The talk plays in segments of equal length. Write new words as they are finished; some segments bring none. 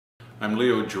I'm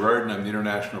Leo Gerard and I'm the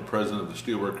International President of the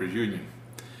Steelworkers Union.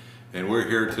 And we're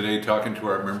here today talking to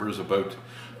our members about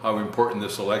how important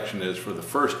this election is for the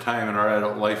first time in our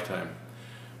adult lifetime.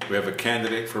 We have a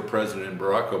candidate for President,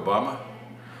 Barack Obama,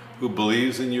 who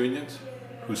believes in unions,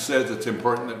 who says it's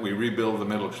important that we rebuild the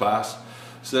middle class,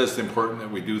 says it's important that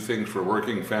we do things for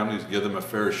working families, give them a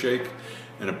fair shake,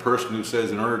 and a person who says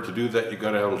in order to do that you've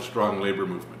got to have a strong labor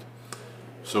movement.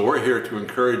 So we're here to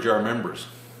encourage our members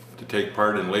to take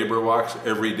part in labor walks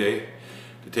every day,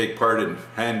 to take part in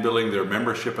hand-billing their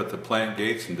membership at the plant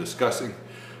gates and discussing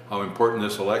how important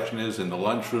this election is in the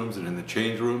lunchrooms and in the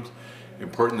change rooms.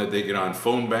 Important that they get on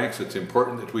phone banks. It's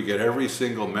important that we get every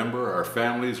single member, our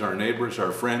families, our neighbors,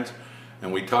 our friends,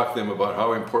 and we talk to them about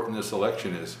how important this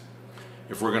election is.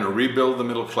 If we're going to rebuild the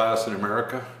middle class in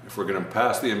America, if we're going to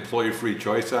pass the Employee Free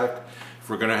Choice Act, if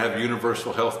we're going to have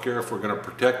universal health care, if we're going to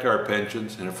protect our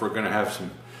pensions, and if we're going to have some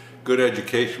good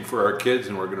education for our kids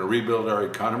and we're going to rebuild our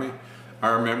economy,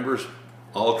 our members,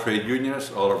 all trade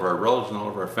unionists, all of our relatives and all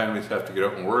of our families have to get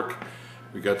out and work.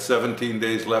 We've got 17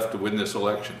 days left to win this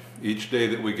election. Each day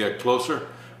that we get closer,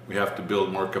 we have to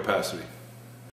build more capacity.